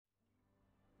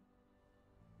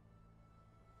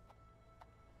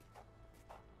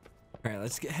All right,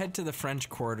 let's head to the French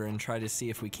Quarter and try to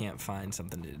see if we can't find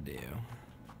something to do.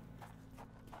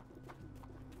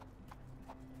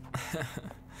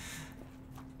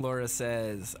 Laura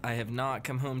says, I have not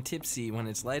come home tipsy when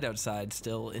it's light outside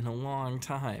still in a long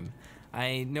time.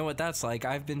 I know what that's like.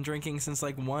 I've been drinking since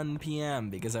like 1 p.m.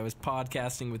 because I was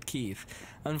podcasting with Keith.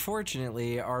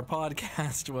 Unfortunately, our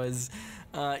podcast was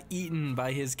eaten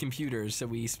by his computer, so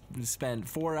we spent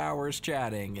 4 hours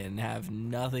chatting and have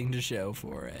nothing to show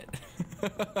for it.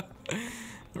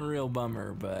 Real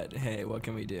bummer, but hey, what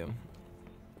can we do?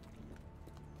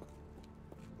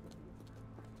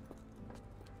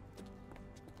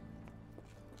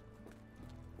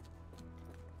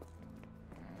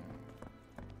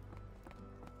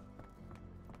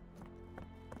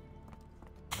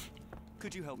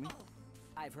 Could you help me?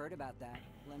 I've heard about that.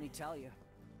 Let me tell you.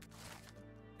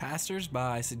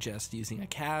 Passers-by suggest using a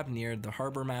cab near the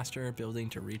Harbor Master building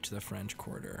to reach the French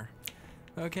Quarter.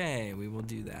 Okay, we will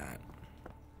do that.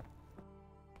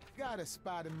 Got a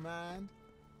spot in mind.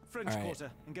 French Quarter,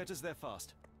 and get us there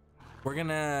fast. We're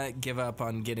gonna give up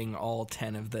on getting all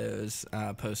 10 of those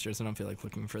posters. I don't feel like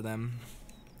looking for them.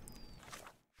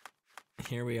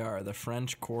 Here we are, the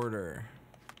French Quarter.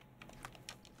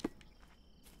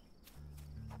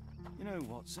 You know,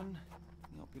 Watson,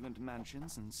 the opulent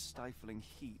mansions and stifling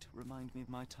heat remind me of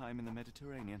my time in the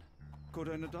Mediterranean.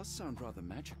 Cortona does sound rather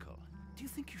magical. Do you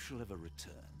think you shall ever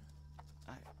return?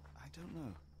 I don't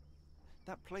know.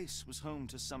 That place was home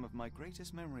to some of my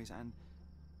greatest memories and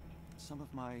some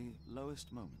of my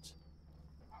lowest moments.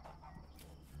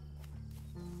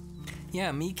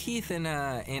 Yeah, me, Keith, and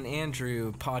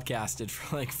Andrew podcasted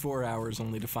for like 4 hours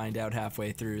only to find out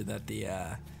halfway through that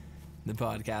the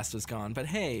podcast was gone. But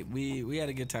hey, we had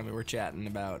a good time. We were chatting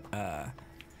about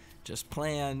just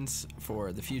plans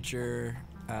for the future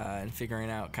and figuring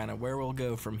out kind of where we'll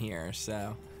go from here.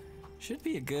 So should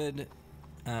be a good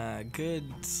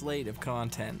slate of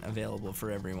content available for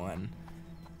everyone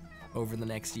over the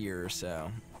next year or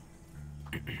so.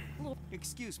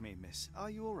 Excuse me, miss. Are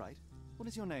you all right? What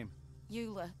is your name?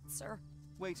 Eula, sir.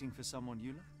 Waiting for someone,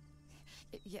 Eula?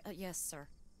 Yes, sir.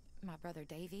 My brother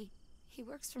Davy. He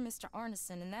works for Mr.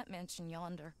 Arneson in that mansion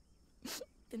yonder.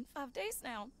 Been 5 days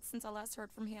now since I last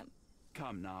heard from him.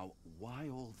 Come now, why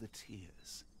all the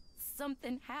tears?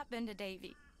 Something happened to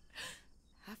Davy.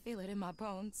 I feel it in my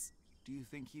bones. Do you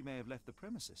think he may have left the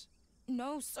premises?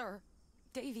 No, sir.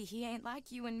 Davy, he ain't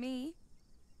like you and me.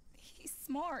 He's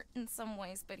smart in some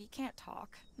ways, but he can't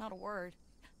talk. Not a word.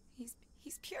 He's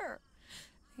pure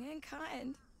and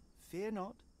kind. Fear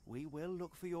not. We will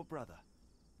look for your brother.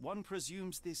 One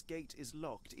presumes this gate is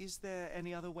locked. Is there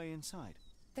any other way inside?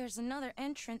 There's another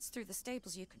entrance through the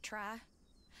stables you could try.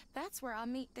 That's where I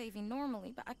meet Davy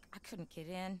normally, but I couldn't get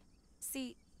in.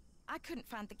 See, I couldn't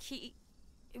find the key.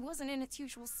 It wasn't in its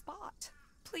usual spot.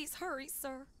 Please hurry,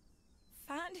 sir.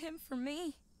 Find him for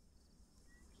me.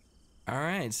 All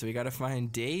right, so we got to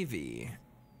find Davy.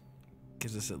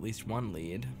 Gives us at least one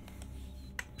lead.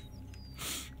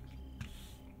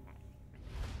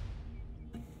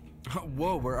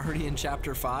 Whoa, we're already in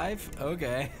chapter 5?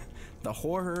 Okay. The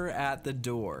horror at the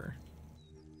door.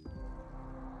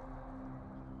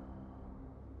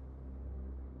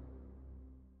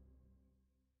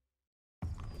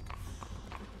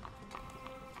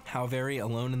 How very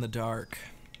alone in the dark.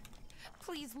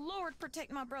 Please, Lord,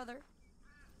 protect my brother.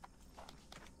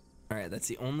 All right, that's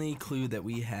the only clue that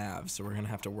we have, so we're gonna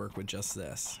have to work with just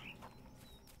this.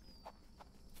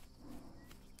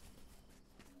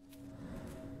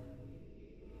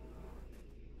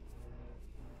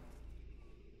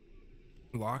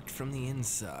 Locked from the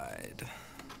inside.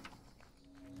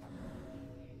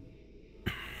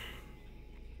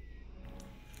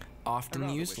 Often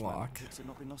used lock. Has it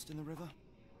not been lost in the river?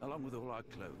 Along with all our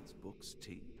clothes, books,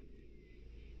 tea.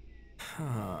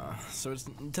 Huh. So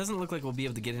it doesn't look like we'll be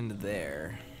able to get into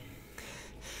there.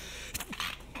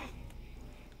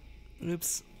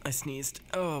 Oops, I sneezed.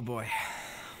 Oh boy.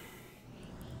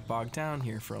 Bogged down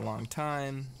here for a long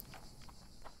time.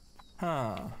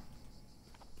 Huh.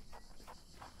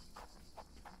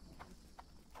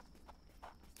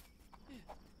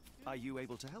 Are you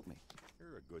able to help me?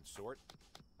 You're a good sort.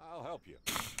 I'll help you.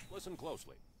 Listen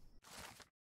closely.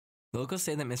 Locals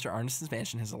say that Mr. Arneson's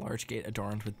mansion has a large gate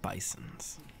adorned with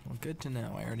bisons. Well, good to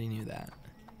know. I already knew that.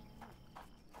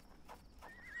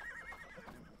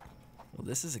 Well,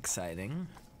 this is exciting.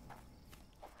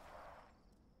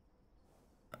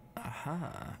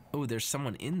 Aha. Oh, there's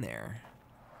someone in there.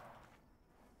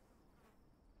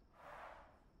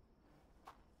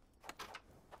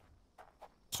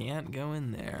 Can't go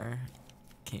in there.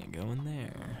 Can't go in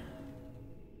there.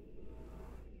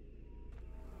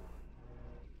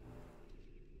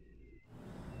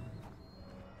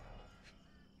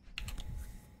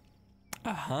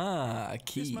 Aha, a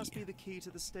key. This must be the key to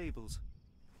the stables.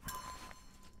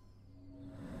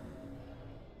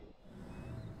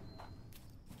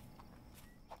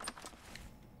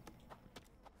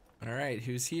 All right,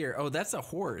 who's here? Oh, that's a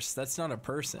horse. That's not a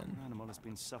person. The animal has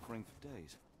been suffering for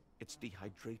days. It's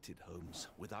dehydrated, Holmes.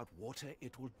 Without water,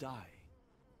 it will die.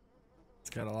 It's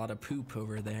got a lot of poop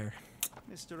over there.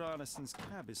 Mr. Arneson's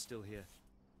cab is still here.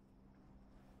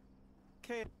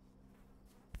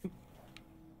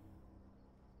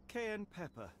 Cayenne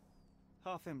pepper.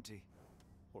 Half empty.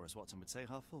 Or as Watson would say,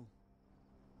 half full.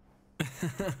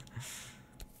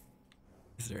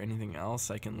 Is there anything else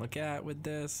I can look at with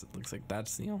this? It looks like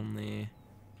that's the only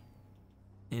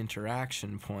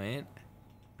interaction point.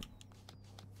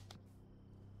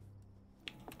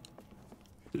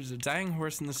 There's a dying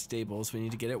horse in the stables. We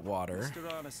need to get it water.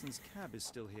 Mr. Arneson's cab is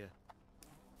still here.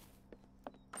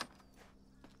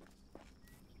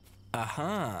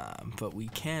 Aha, but we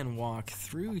can walk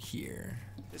through here.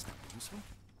 This might be useful.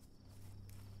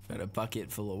 Got a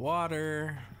bucket full of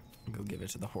water. Go give it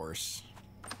to the horse.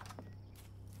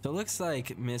 So it looks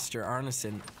like Mr.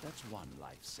 Arneson That's one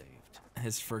life saved.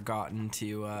 has forgotten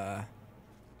to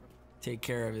take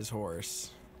care of his horse.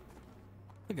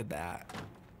 Look at that.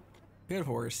 Good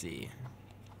horsey.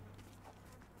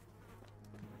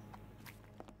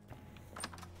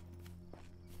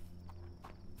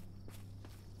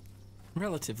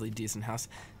 Relatively decent house.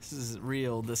 This is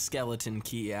real the skeleton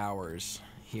key hours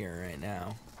here right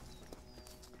now.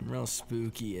 Real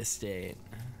spooky estate.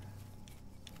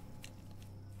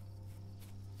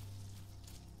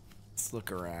 Let's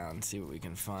look around, see what we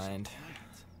can find.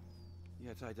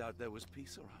 Yet I doubt there was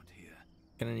peace around here.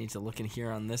 Gonna need to look in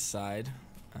here on this side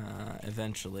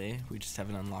eventually. We just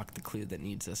haven't unlocked the clue that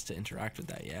needs us to interact with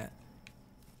that yet.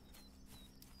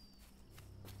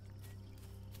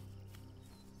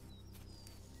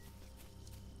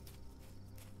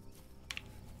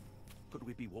 Could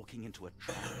we be walking into a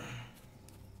trap?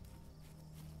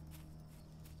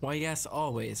 Why, yes,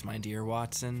 always, my dear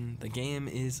Watson. The game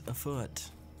is afoot.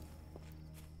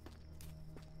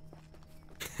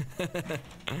 Alright,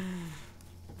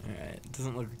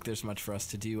 doesn't look like there's much for us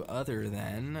to do other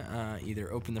than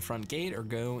either open the front gate or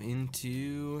go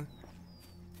into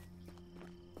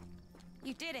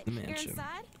You did it. the You're mansion.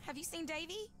 inside? Have you seen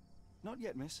Davy? Not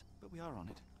yet, miss, but we are on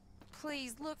it.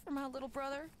 Please look for my little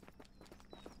brother.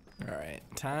 Alright,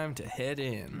 time to head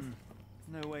in.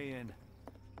 No way in.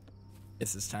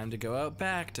 Guess it's time to go out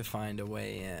back to find a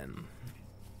way in.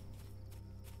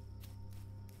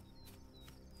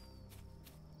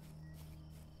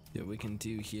 See what we can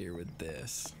do here with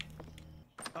this.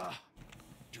 Ah,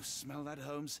 do you smell that,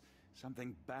 Holmes?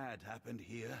 Something bad happened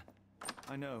here.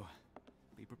 I know.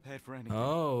 Be prepared for anything.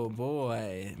 Oh boy,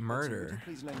 Watson, would you murder.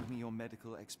 please lend me your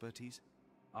medical expertise?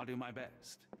 I'll do my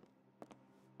best.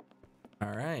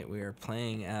 Alright, we are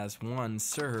playing as one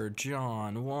Sir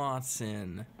John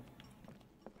Watson.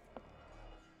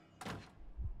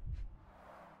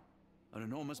 An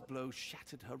enormous blow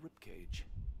shattered her ribcage.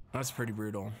 That's pretty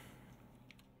brutal.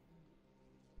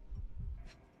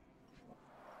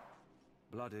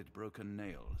 Blooded, broken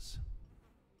nails.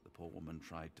 The poor woman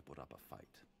tried to put up a fight.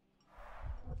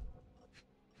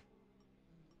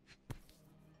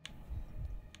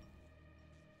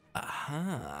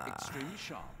 Aha. Extremely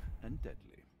sharp and deadly.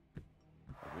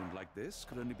 A wound like this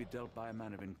could only be dealt by a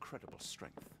man of incredible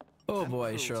strength. Oh And boy,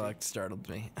 cruelty. Sherlock startled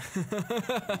me.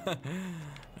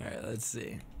 Alright, let's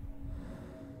see.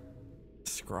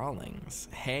 Scrawlings.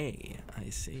 Hey, I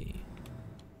see.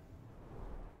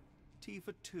 Tea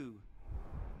for two.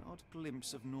 An odd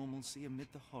glimpse of normalcy amid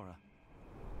the horror.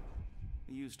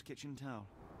 A used kitchen towel.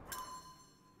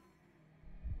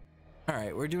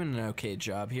 Alright, we're doing an okay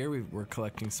job here. We're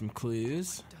collecting some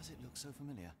clues. Does it look so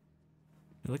familiar?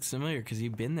 It looks familiar because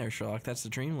you've been there, Sherlock. That's the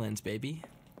Dreamlands, baby.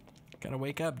 Gotta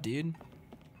wake up, dude.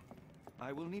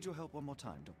 I will need your help one more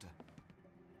time, Doctor.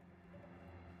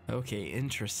 Okay,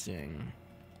 interesting.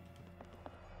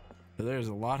 So there's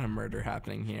a lot of murder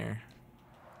happening here.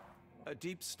 A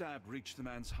deep stab reached the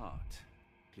man's heart.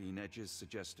 Clean edges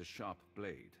suggest a sharp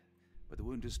blade, but the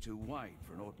wound is too wide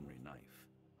for an ordinary knife.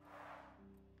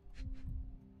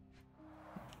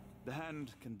 The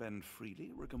hand can bend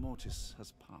freely. Rigor mortis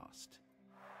has passed.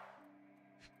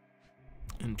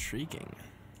 Intriguing.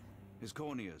 His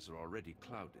corneas are already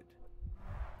clouded.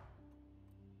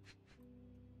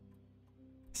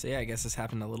 So yeah, I guess this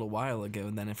happened a little while ago,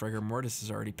 and then if rigor mortis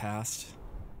has already passed.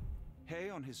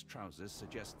 Hay on his trousers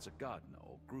suggests a gardener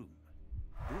or groom.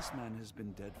 This man has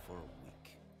been dead for a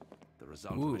week. The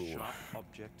result of Ooh. a sharp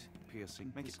object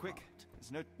piercing Make his it quick. heart.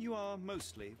 There's no. You are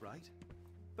mostly right,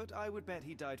 but I would bet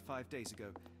he died 5 days ago.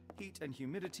 Heat and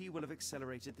humidity will have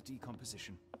accelerated the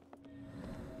decomposition.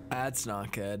 That's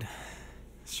not good.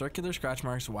 Circular scratch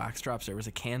marks, wax drops. There was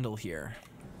a candle here.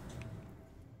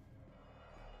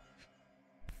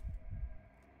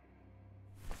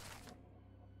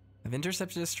 I've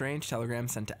intercepted a strange telegram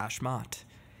sent to Ashmat.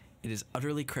 It is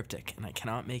utterly cryptic, and I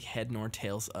cannot make head nor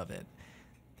tails of it.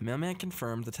 The mailman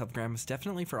confirmed the telegram was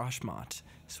definitely for Ashmat,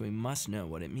 so we must know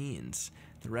what it means.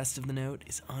 The rest of the note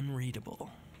is unreadable.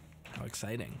 How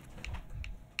exciting.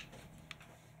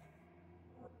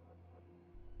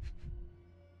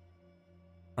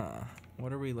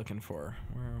 What are we looking for?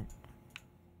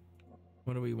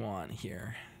 What do we want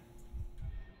here?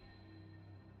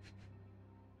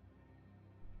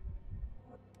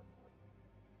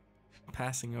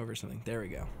 Passing over something. There we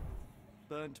go.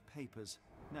 Burnt papers,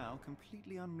 now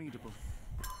completely unreadable.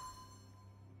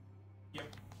 Yep.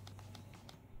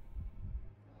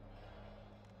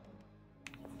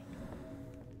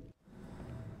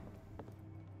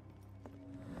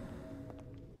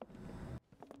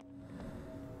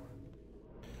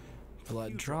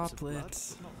 Blood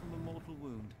droplets. Blood, not from a mortal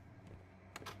wound.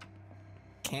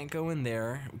 Can't go in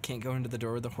there. We can't go into the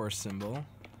door with the horse symbol,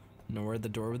 nor the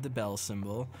door with the bell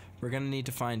symbol. We're gonna need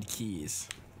to find keys,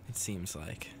 it seems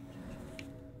like.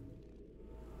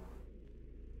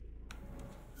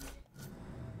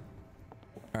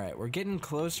 Alright, we're getting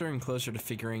closer and closer to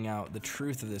figuring out the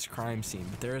truth of this crime scene,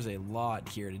 but there is a lot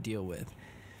here to deal with.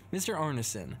 Mr.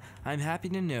 Arneson, I'm happy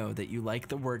to know that you like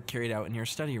the work carried out in your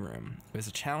study room. It was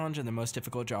a challenge and the most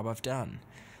difficult job I've done.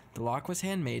 The lock was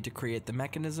handmade to create the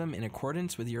mechanism in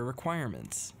accordance with your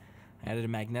requirements. I added a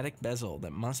magnetic bezel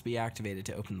that must be activated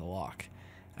to open the lock.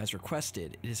 As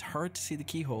requested, it is hard to see the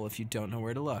keyhole if you don't know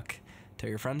where to look. Tell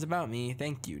your friends about me.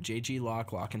 Thank you, JG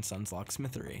Lock, Lock & Sons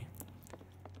Locksmithery.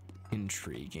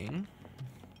 Intriguing.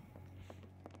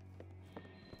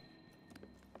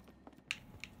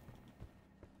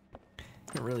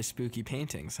 Got really spooky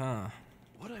paintings, huh?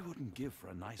 What I wouldn't give for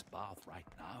a nice bath right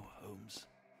now, Holmes.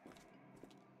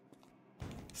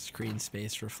 Screen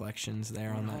space reflections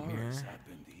there on that mirror.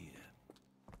 Happened here?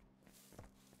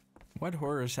 What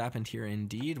horrors happened here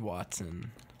indeed,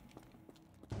 Watson?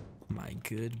 My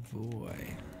good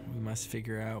boy. We must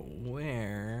figure out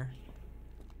where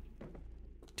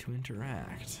to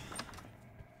interact.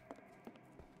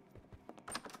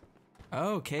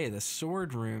 Okay, the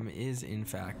sword room is in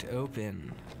fact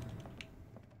open.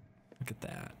 Look at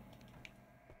that.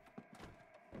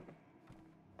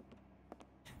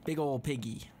 Big old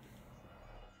piggy.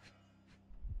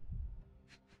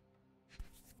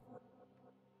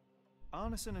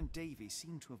 Arneson and Davy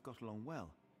seem to have got along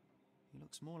well. He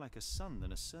looks more like a son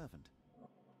than a servant.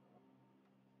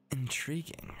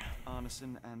 Intriguing.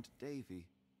 Arneson and Davy,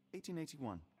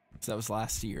 1881. So that was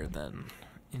last year then.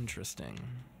 Interesting.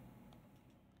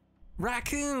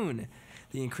 Raccoon!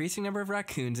 The increasing number of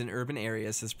raccoons in urban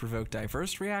areas has provoked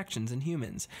diverse reactions in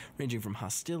humans, ranging from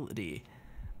hostility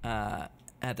at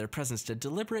their presence to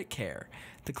deliberate care.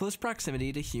 The close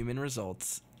proximity to humans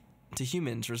results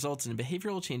in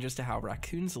behavioral changes to how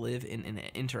raccoons live and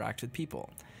interact with people.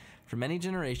 For many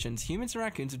generations, humans and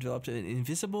raccoons have developed an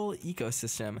invisible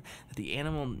ecosystem that the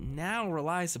animal now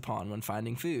relies upon when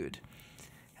finding food.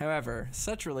 However,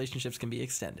 such relationships can be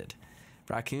extended.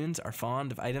 Raccoons are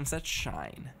fond of items that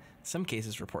shine. Some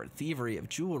cases report thievery of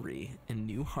jewelry and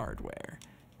new hardware.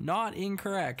 Not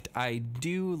incorrect. I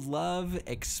do love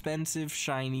expensive,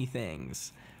 shiny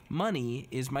things. Money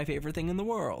is my favorite thing in the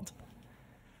world.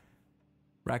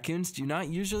 Raccoons do not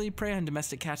usually prey on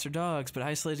domestic cats or dogs, but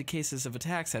isolated cases of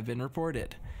attacks have been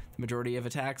reported. The majority of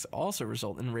attacks also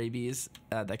result in rabies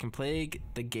that can plague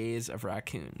the gaze of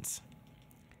raccoons.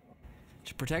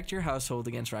 To protect your household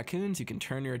against raccoons, you can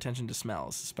turn your attention to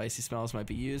smells. Spicy smells might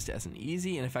be used as an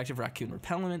easy and effective raccoon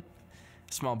repellent.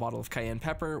 A small bottle of cayenne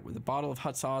pepper with a bottle of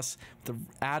hot sauce with an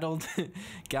addled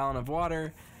gallon of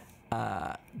water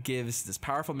gives this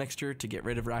powerful mixture to get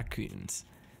rid of raccoons.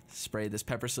 Spray this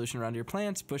pepper solution around your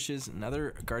plants, bushes, and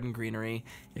other garden greenery.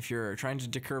 If you're trying to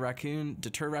deter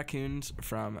raccoons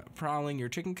from prowling your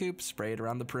chicken coop, spray it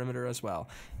around the perimeter as well.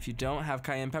 If you don't have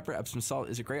cayenne pepper, Epsom salt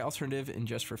is a great alternative and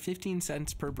just for 15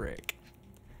 cents per brick.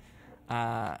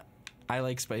 I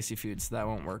like spicy food, so that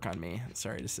won't work on me,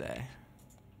 sorry to say.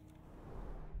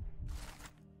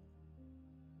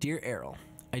 Dear Errol,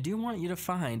 I do want you to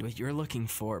find what you're looking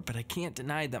for, but I can't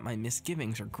deny that my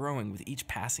misgivings are growing with each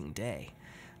passing day.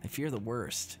 I fear the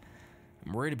worst.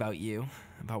 I'm worried about you,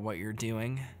 about what you're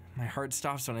doing. My heart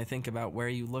stops when I think about where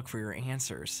you look for your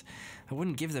answers. I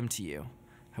wouldn't give them to you.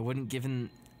 I would have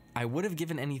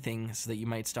given anything so that you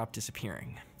might stop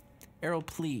disappearing. Errol,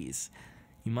 please,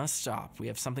 You must stop. We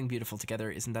have something beautiful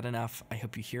together. Isn't that enough? I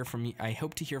hope to hear from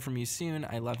you soon.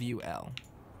 I love you, L.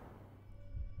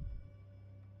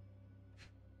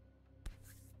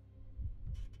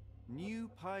 New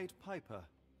Pied Piper.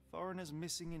 Foreigners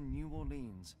missing in New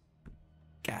Orleans.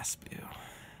 Gaspu.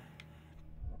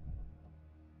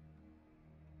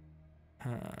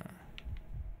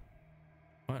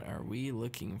 What are we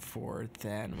looking for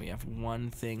then? We have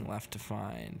one thing left to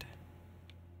find.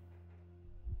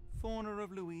 Fauna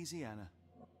of Louisiana.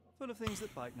 Full of things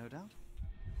that bite, no doubt.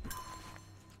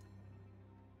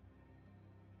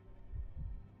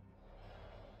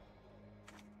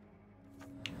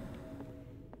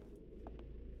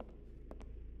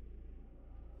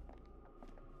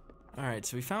 Alright,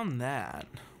 so we found that.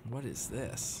 What is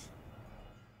this?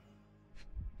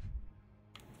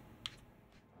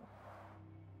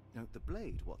 Note the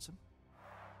blade, Watson.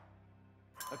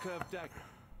 A curved dagger,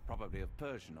 probably of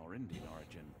Persian or Indian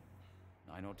origin.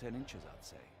 9 or 10 inches, I'd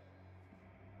say.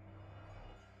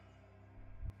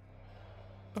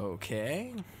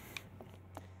 Okay.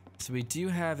 So we do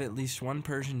have at least one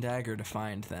Persian dagger to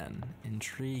find then.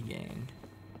 Intriguing.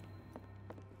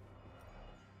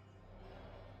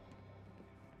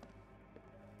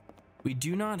 We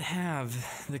do not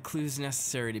have the clues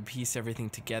necessary to piece everything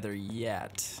together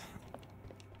yet.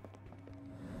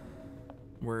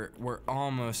 We're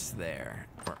almost there.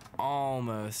 We're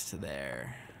almost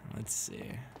there. Let's see.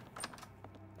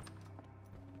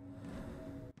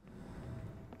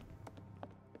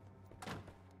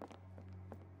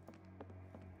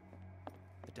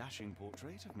 A dashing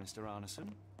portrait of Mr. Arneson.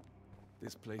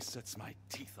 This place sets my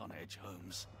teeth on edge,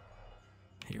 Holmes.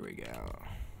 Here we go.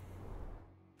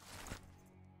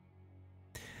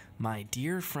 My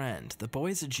dear friend, the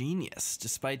boy's a genius.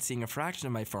 Despite seeing a fraction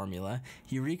of my formula,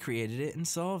 he recreated it and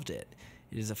solved it.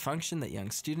 It is a function that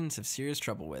young students have serious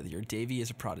trouble with. Your Davy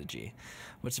is a prodigy.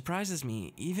 What surprises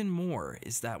me even more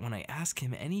is that when I ask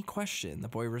him any question, the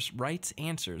boy writes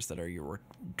answers that are your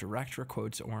direct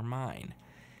quotes or mine.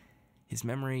 His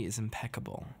memory is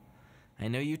impeccable. I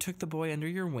know you took the boy under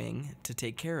your wing to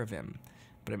take care of him,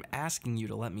 but I'm asking you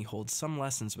to let me hold some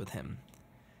lessons with him.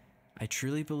 I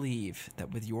truly believe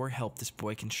that with your help, this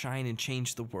boy can shine and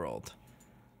change the world.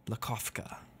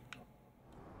 Lakovka.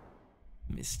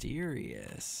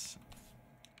 Mysterious.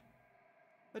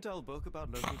 A dull book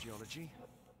about local geology.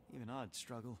 Even I'd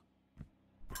struggle.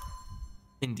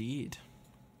 Indeed.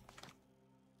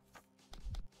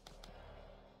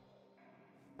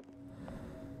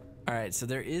 Alright, so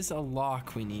there is a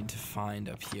lock we need to find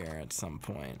up here at some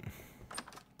point.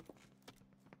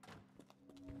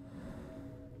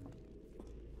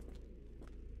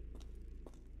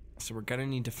 So we're gonna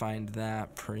need to find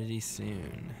that pretty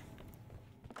soon.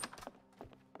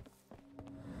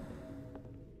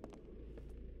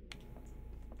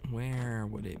 Where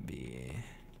would it be?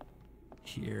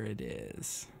 Here it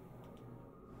is.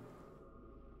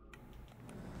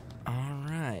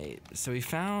 Alright, so we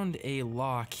found a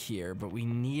lock here, but we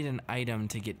need an item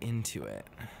to get into it.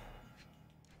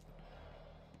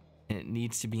 And it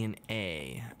needs to be an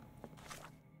A.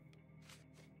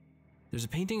 There's a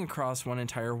painting across one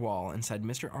entire wall inside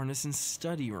Mr. Arneson's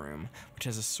study room, which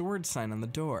has a sword sign on the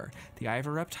door. The eye of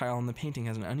a reptile on the painting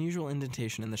has an unusual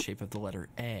indentation in the shape of the letter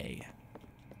A.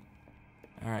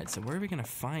 Alright, so where are we gonna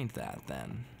find that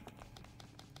then?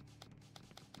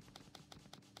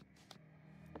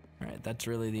 Alright, that's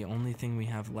really the only thing we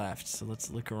have left, so let's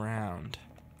look around.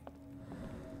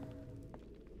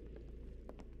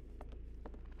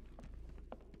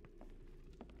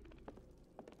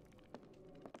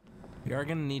 We are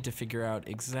gonna need to figure out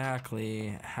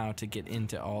exactly how to get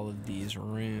into all of these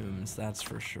rooms, that's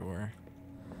for sure.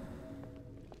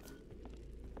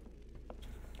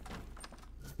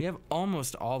 We have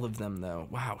almost all of them though.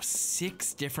 Wow,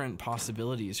 6 different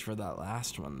possibilities for that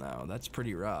last one though. That's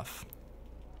pretty rough.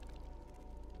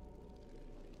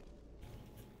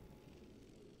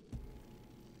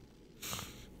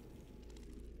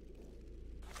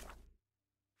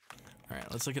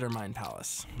 Alright, let's look at our Mind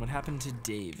Palace. What happened to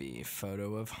Davy?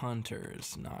 Photo of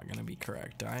hunters. Not gonna be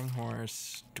correct. Dying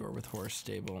horse, door with horse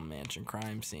stable, mansion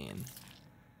crime scene.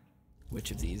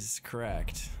 Which of these is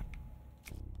correct?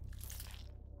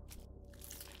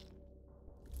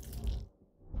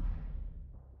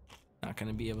 Not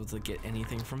gonna be able to get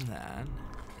anything from that.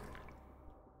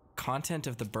 Content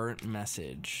of the burnt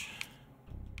message.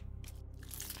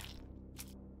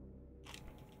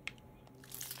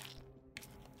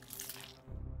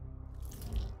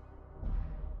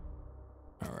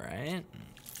 Alright.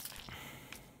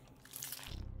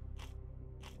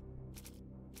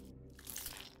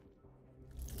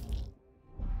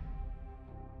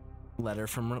 Letter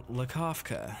from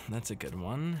Lakovka. That's a good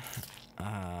one.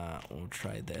 We'll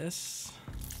try this.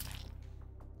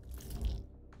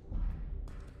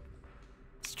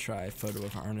 Let's try a photo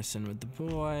of Arneson with the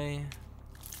boy.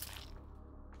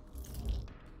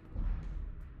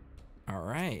 All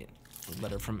right.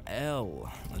 Letter from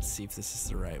L. Let's see if this is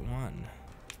the right one.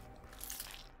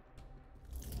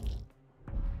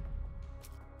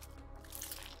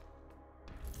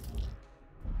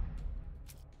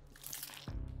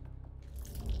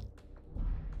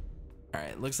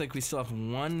 Alright, looks like we still have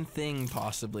one thing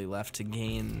possibly left to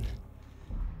gain.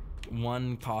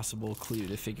 One possible clue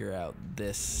to figure out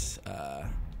this,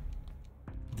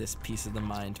 this piece of the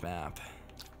mind map.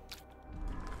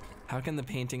 How can the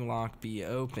painting lock be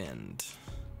opened?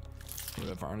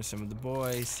 Photo of Arneson with the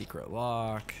boy, secret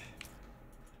lock.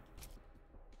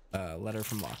 Letter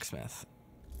from locksmith.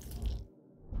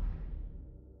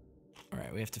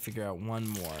 Alright, we have to figure out one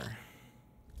more.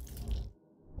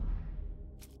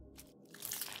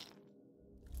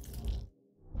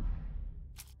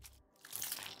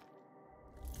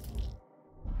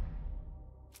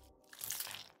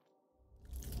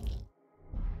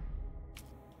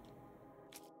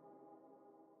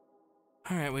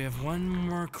 Alright, we have one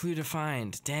more clue to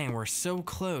find. Dang, we're so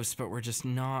close, but we're just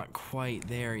not quite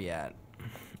there yet.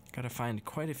 Gotta find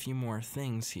quite a few more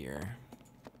things here.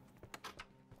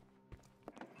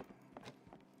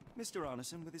 Mr.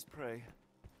 Arneson with his prey.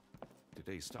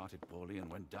 Today started poorly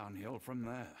and went downhill from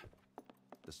there.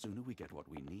 The sooner we get what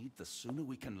we need, the sooner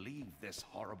we can leave this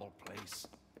horrible place.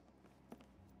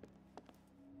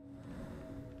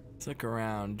 Let's look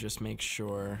around, just make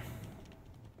sure.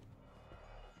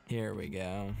 Here we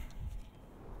go.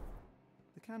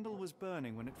 The candle was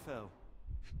burning when it fell.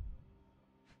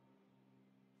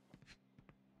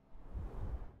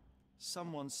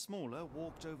 Someone smaller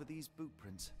walked over these boot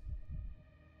prints.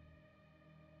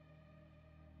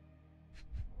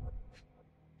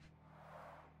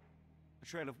 A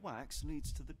trail of wax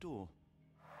leads to the door.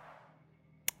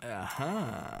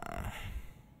 The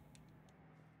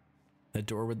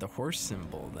door with the horse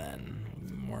symbol, then.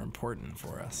 More important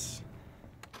for us.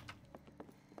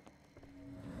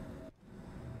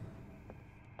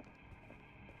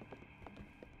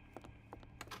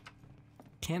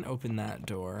 Can't open that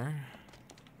door.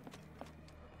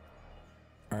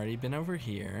 Already been over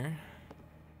here.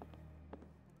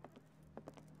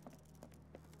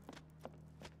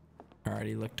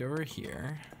 Already looked over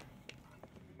here.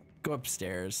 Go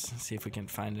upstairs, see if we can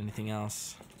find anything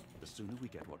else. The sooner we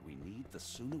get what we need, the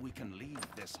sooner we can leave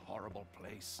this horrible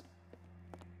place.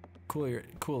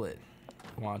 Cool it,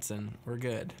 Watson. We're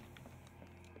good.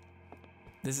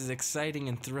 This is exciting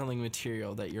and thrilling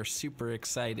material that you're super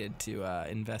excited to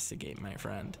investigate, my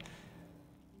friend.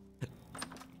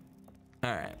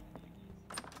 Alright.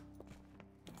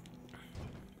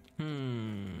 The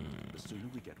sooner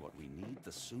we get what we need,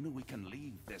 the sooner we can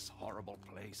leave this horrible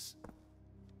place.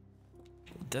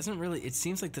 Doesn't really, it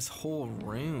seems like this whole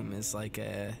room is like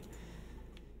a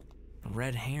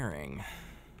red herring.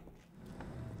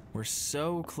 We're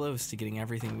so close to getting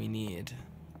everything we need.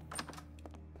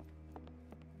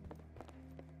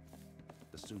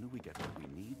 The sooner we get what we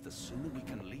need, the sooner we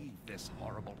can leave this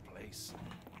horrible place.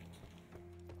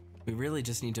 We really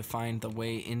just need to find the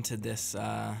way into this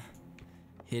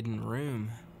hidden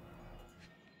room.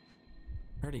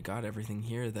 Already got everything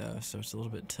here though, so it's a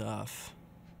little bit tough.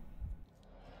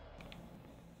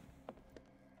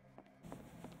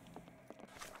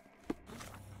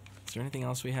 Is there anything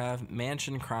else we have?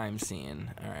 Mansion crime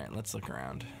scene. Alright, let's look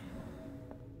around.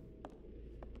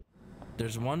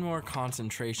 There's one more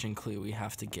concentration clue we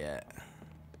have to get.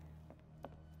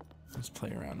 Let's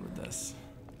play around with this.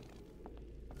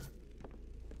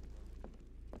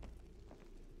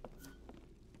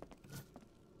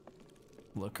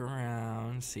 Look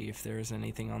around, see if there's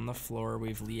anything on the floor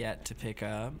we've yet to pick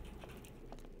up.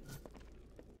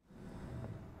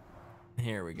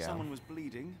 Here we go. Someone was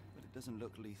bleeding, but it doesn't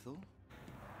look lethal.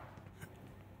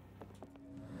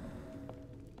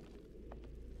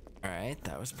 Alright,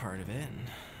 that was part of it.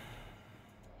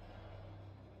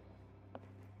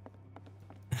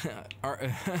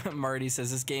 Marty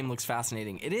says this game looks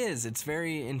fascinating. It is, it's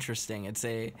very interesting. It's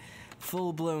a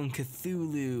full-blown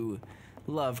Cthulhu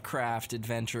Lovecraft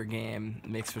adventure game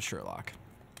mixed with Sherlock.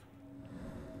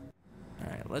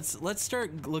 Alright, let's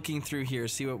start looking through here,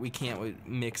 see what we can't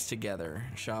mix together,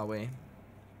 shall we?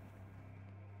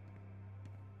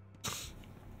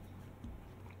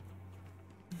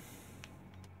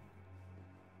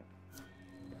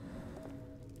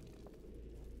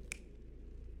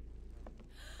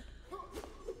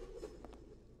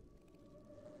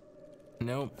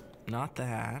 Nope, not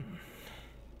that.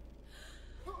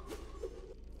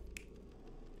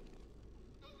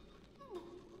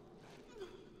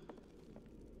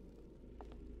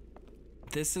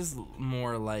 This is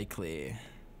more likely,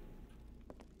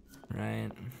 right?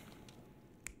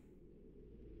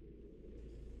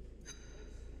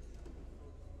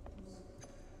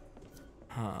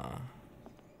 Huh.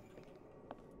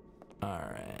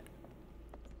 Alright.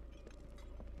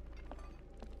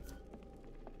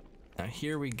 Now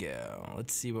here we go.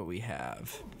 Let's see what we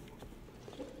have.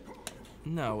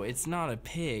 No, it's not a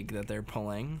pig that they're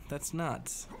pulling. That's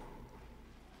nuts.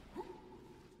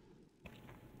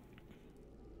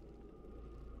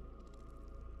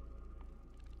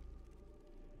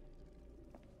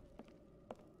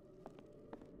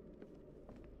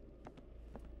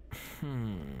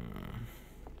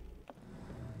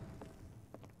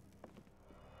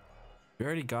 We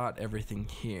already got everything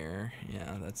here.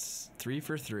 Yeah, that's 3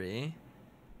 for 3.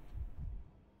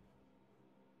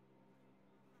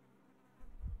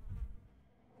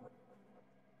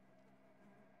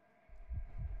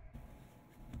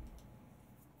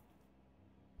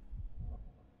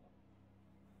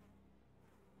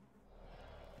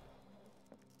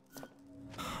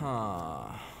 Huh.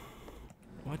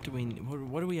 What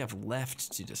do we have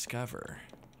left to discover?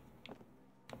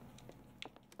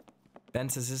 Ben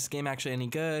says, is this game actually any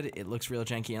good? It looks real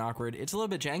janky and awkward. It's a little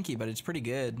bit janky, but it's pretty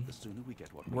good. The sooner we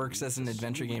get what we Works need, as an the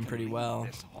adventure sooner we game can pretty leave well.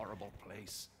 This horrible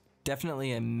place.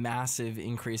 Definitely a massive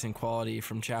increase in quality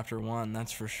from Chapter 1,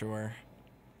 that's for sure.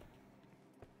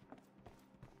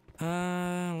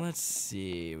 Let's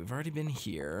see. We've already been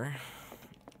here.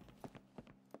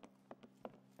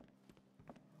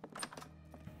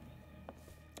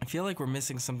 I feel like we're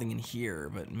missing something in here,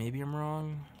 but maybe I'm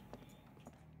wrong.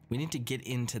 We need to get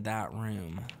into that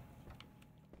room.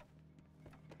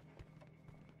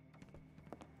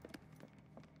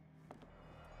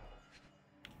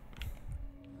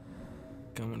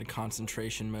 Go into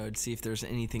concentration mode, see if there's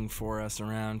anything for us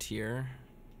around here.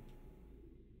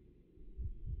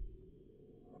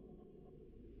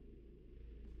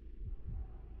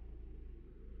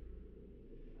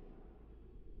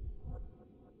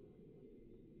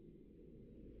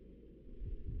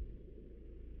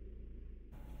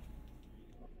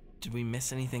 Did we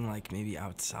miss anything, like maybe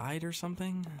outside or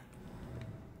something?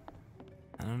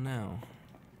 I don't know.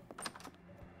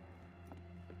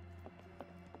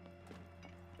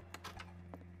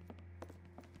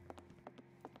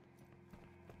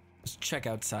 Let's check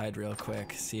outside real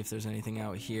quick, see if there's anything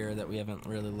out here that we haven't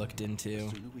really looked into. The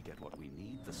sooner we get what we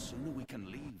need, the sooner we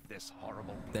can leave this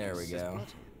horrible place. There we go.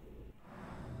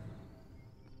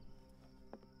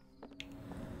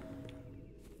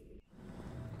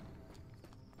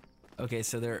 Okay,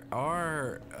 so there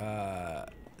are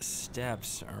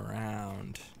steps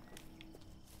around.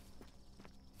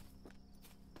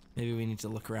 Maybe we need to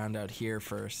look around out here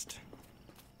first.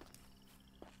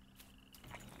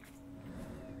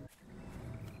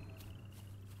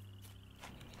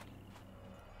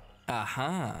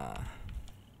 Aha.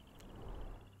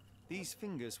 These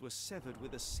fingers were severed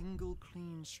with a single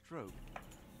clean stroke,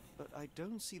 but I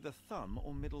don't see the thumb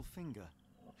or middle finger.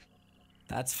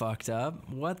 That's fucked up.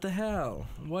 What the hell?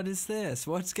 What is this?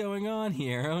 What's going on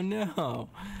here? Oh no.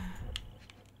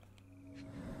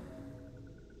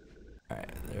 Alright,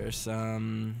 there's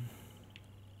some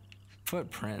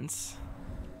footprints.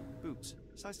 Boots,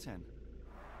 size 10.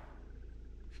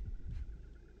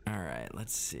 Alright,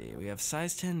 let's see. We have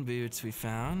size 10 boots we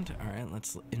found. Alright,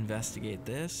 let's investigate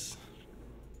this.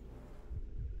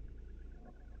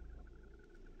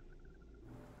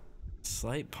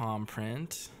 Slight palm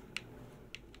print.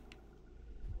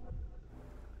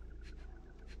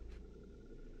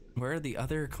 Where are the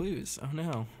other clues? Oh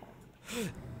no.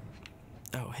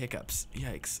 Oh, hiccups.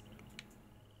 Yikes.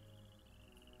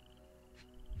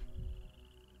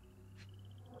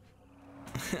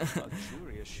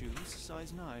 Luxurious shoes,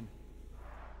 size 9.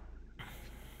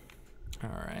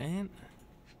 Alright.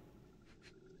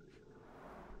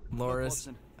 Loris.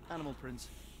 Watson, animal prints.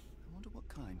 I wonder what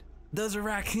kind. Those are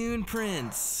raccoon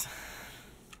prints.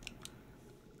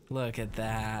 Look at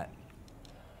that.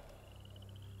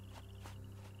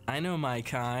 I know my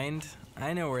kind.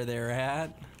 I know where they're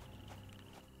at.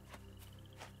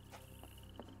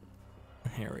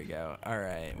 Here we go.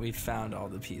 Alright, we found all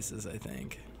the pieces, I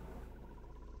think.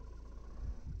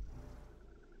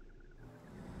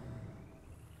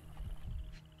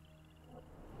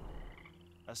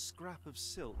 A scrap of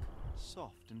silk,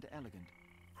 soft and elegant.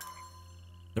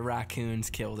 The raccoons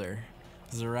killed her.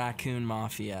 It was a raccoon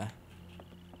mafia.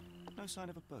 No sign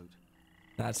of a boat.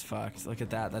 That's fucked. Look at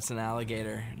that. That's an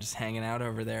alligator just hanging out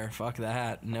over there. Fuck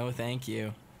that. No thank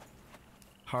you.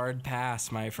 Hard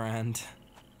pass, my friend.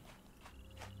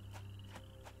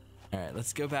 Alright,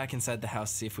 let's go back inside the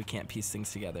house, see if we can't piece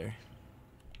things together.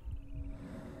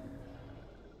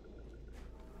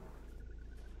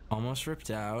 Almost ripped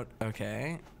out.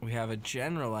 Okay. We have a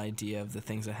general idea of the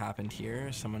things that happened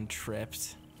here. Someone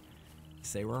tripped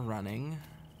as they were running.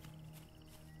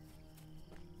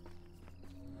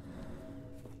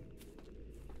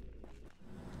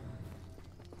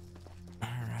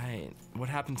 Alright. What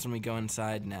happens when we go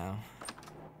inside now?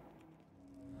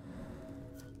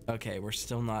 Okay, we're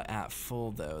still not at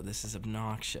full though. This is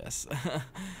obnoxious.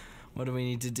 What do we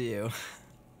need to do?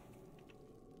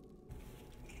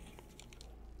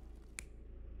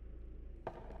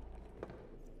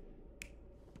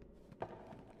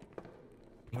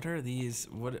 What are these?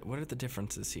 What are the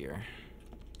differences here?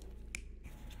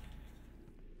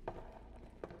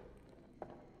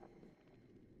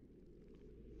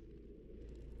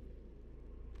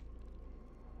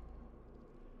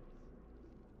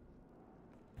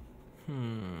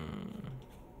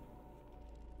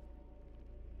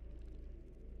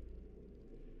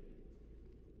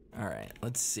 All right,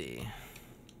 let's see.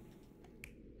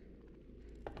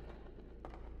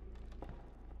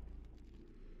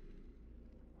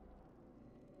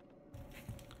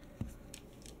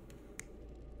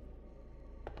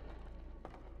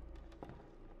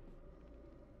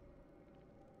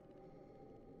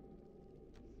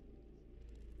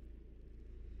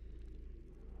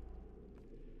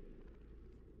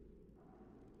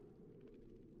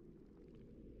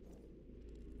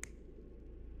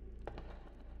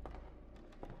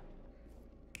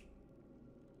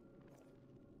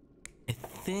 I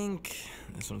think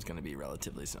this one's going to be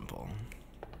relatively simple.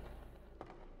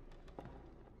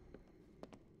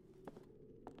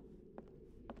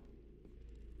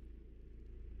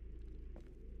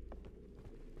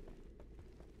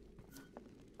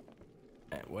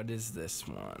 Alright, what is this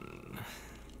one?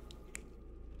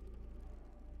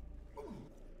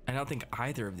 I don't think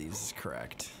either of these is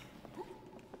correct.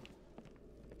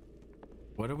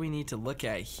 What do we need to look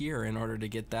at here in order to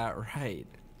get that right?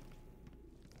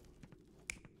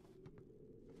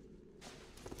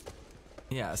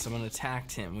 Yeah, someone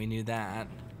attacked him. We knew that.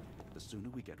 The sooner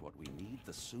we get what we need,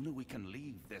 the sooner we can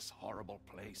leave this horrible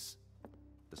place.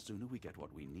 The sooner we get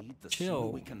what we need, the sooner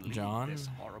we can leave this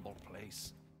horrible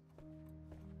place.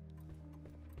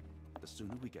 The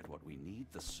sooner we get what we need,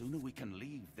 the sooner we can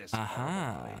leave this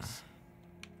horrible place.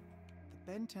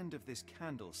 The bent end of this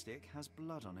candlestick has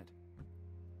blood on it.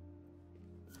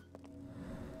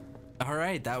 All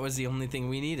right, that was the only thing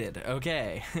we needed.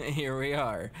 Okay, here we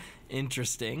are.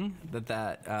 Interesting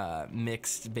that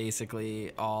mixed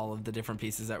basically all of the different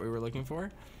pieces that we were looking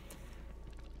for.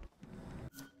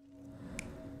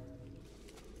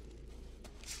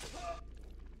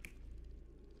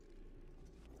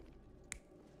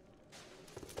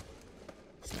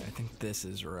 So I think this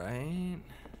is right.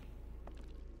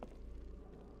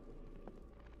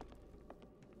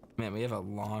 Man, we have a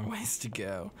long ways to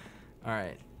go. All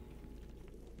right.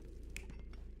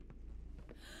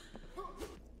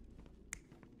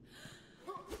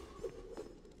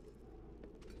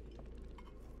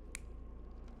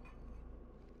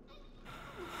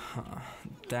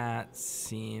 That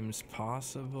seems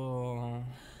possible.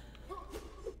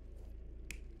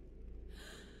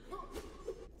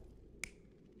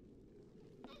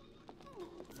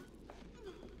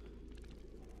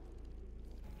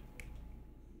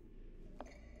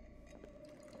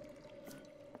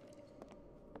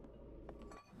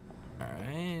 All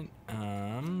right.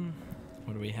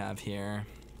 What do we have here?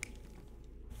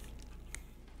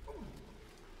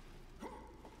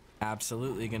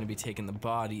 Absolutely going to be taking the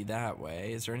body that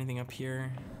way. Is there anything up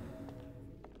here?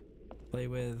 Play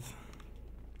with?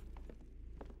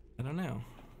 I don't know.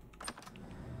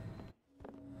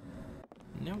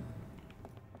 Nope.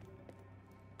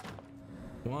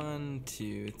 1,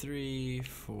 2, 3,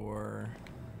 4.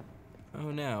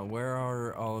 Oh no, where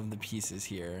are all of the pieces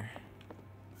here?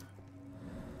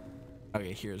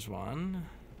 Okay, here's one.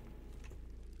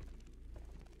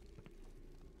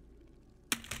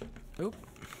 Oop.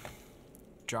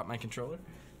 Drop my controller.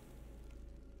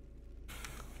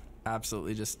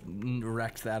 Absolutely just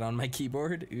wrecked that on my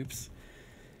keyboard. Oops.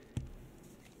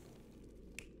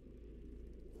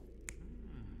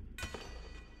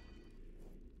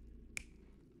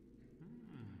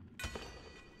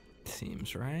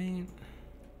 Seems right.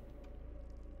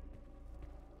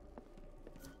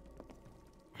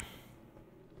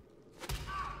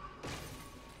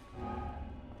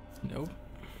 Nope.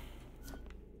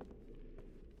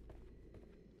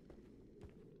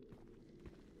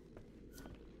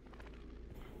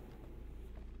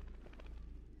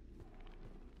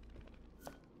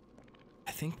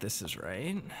 I think this is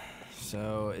right.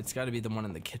 So it's got to be the one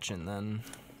in the kitchen then.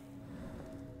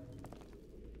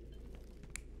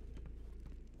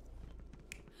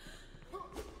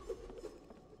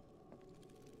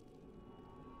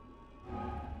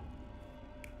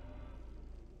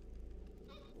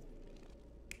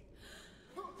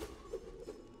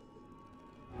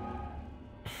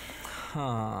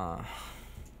 Huh.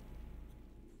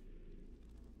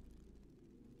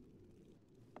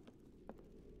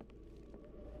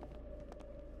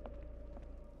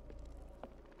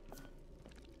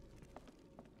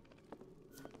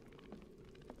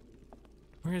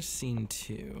 Where's scene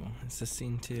 2? Is this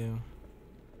scene 2?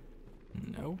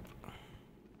 Nope.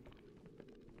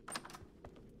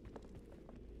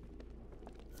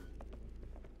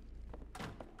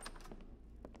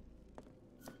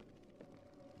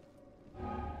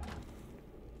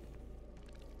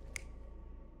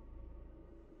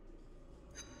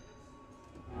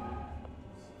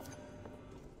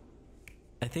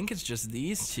 I think it's just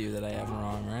these two that I have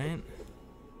wrong, right?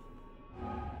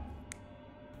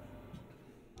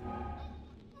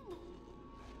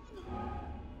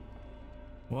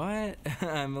 What?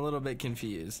 I'm a little bit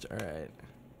confused. All right.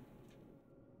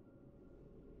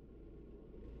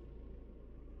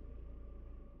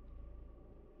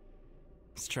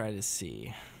 Let's try to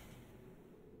see.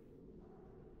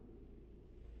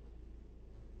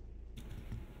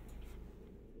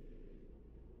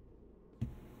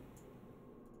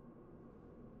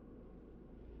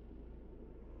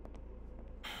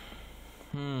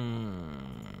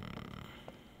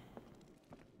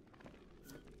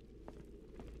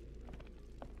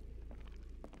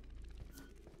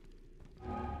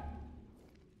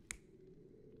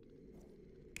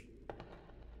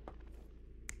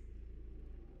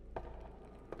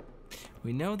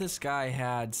 We know this guy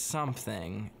had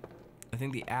something. I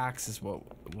think the axe is what...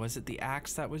 Was it the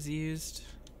axe that was used?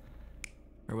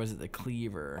 Or was it the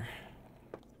cleaver?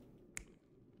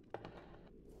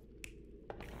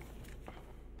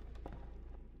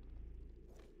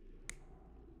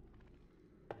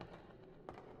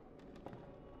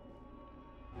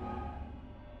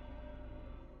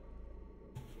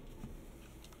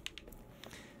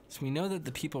 So we know that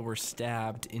the people were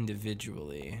stabbed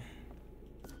individually.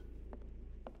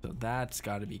 So that's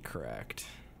got to be correct.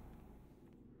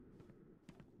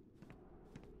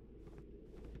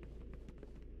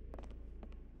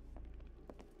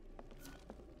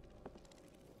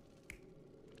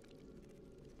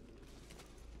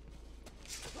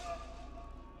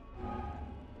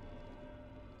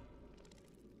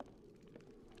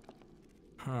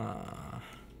 Huh.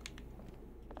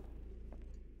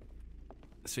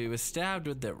 So he was stabbed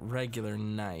with the regular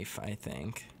knife, I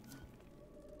think.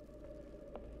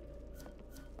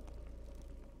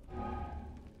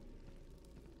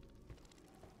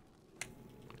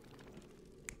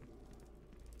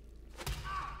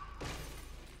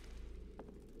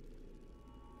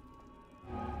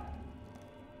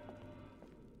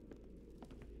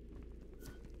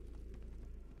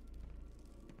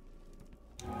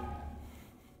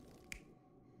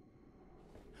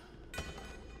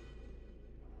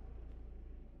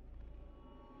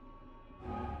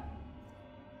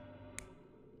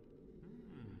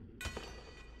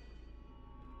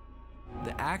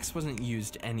 The axe wasn't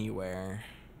used anywhere.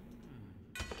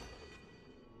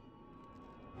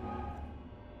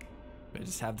 Did I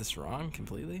just have this wrong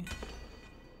completely?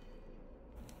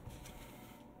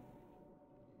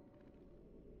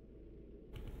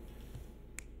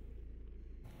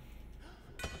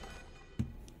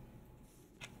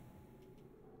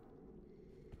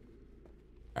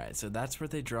 Alright, so that's where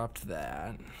they dropped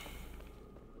that.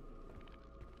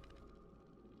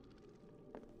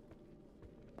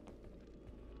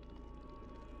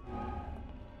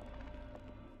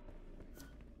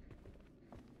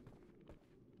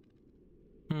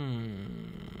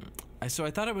 So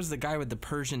I thought it was the guy with the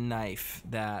Persian knife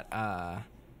that that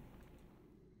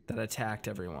attacked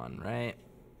everyone, right?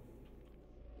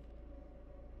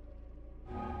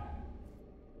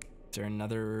 Is there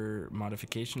another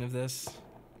modification of this?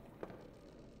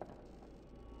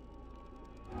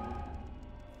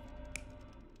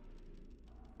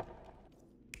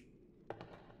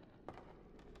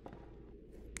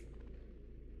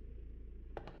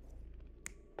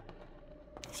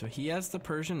 So he has the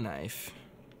Persian knife.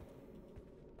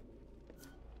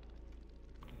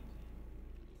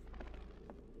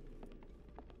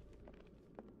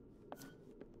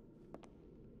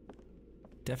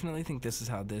 Definitely think this is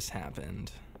how this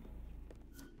happened.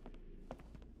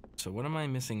 So what am I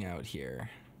missing out here?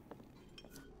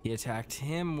 He attacked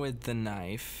him with the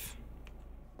knife.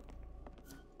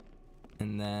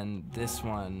 And then this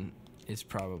one is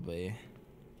probably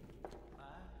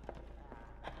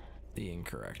the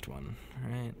incorrect one,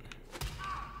 right?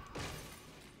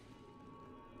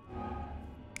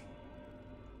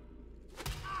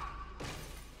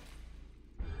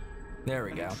 There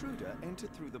we go. An intruder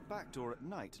entered through the back door at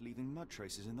night, leaving mud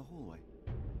traces in the hallway.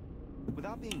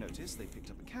 Without being noticed, they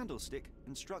picked up a candlestick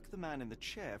and struck the man in the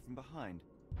chair from behind.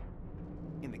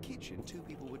 In the kitchen, 2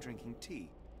 people were drinking tea,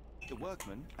 the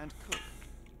workman and cook.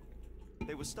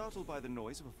 They were startled by the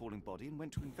noise of a falling body and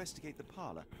went to investigate the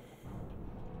parlor.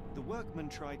 The workman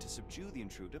tried to subdue the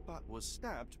intruder, but was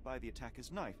stabbed by the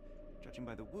attacker's knife. Judging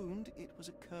by the wound, it was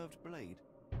a curved blade.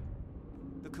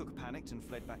 The cook panicked and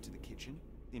fled back to the kitchen.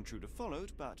 The intruder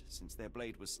followed, but since their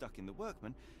blade was stuck in the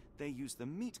workman, they used the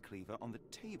meat cleaver on the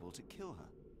table to kill her.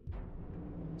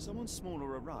 Someone smaller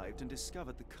arrived and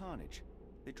discovered the carnage.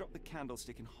 They dropped the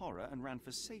candlestick in horror and ran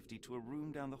for safety to a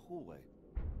room down the hallway.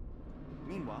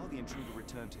 Meanwhile, the intruder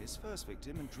returned to his first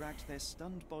victim and dragged their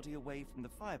stunned body away from the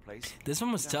fireplace. This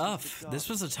one was tough. This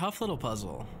was a tough little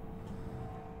puzzle.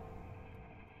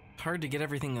 Hard to get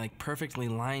everything like perfectly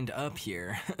lined up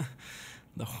here.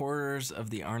 The horrors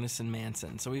of the Arneson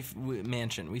Mansion. So we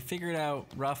figured out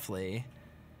roughly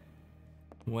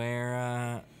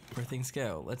where things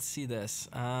go. Let's see this.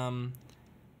 I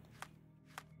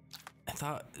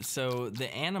thought so.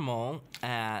 The animal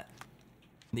at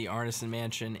the Arneson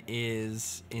Mansion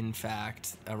is in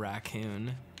fact a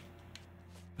raccoon,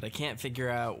 but I can't figure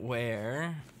out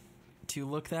where to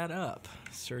look that up.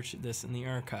 Search this in the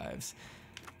archives.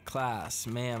 Class,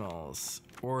 mammals,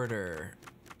 order.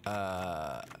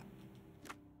 Are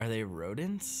they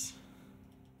rodents?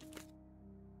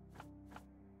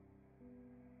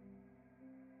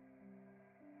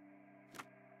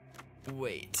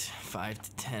 Weight, 5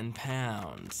 to 10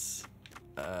 pounds.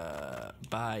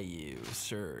 Bayou,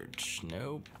 search,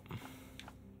 nope.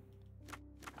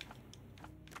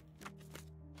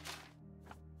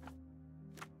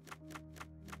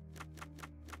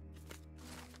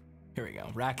 Here we go,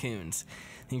 raccoons.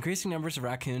 The increasing numbers of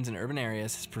raccoons in urban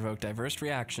areas has provoked diverse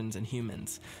reactions in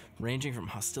humans, ranging from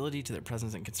hostility to their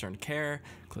presence and concerned care,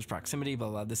 close proximity, blah,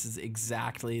 blah. This is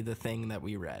exactly the thing that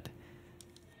we read.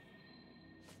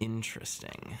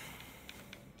 Interesting.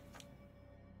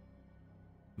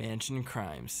 Mansion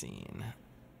crime scene.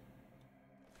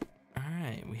 All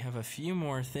right, we have a few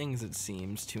more things, it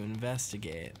seems, to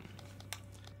investigate.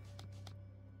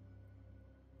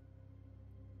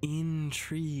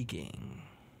 Intriguing.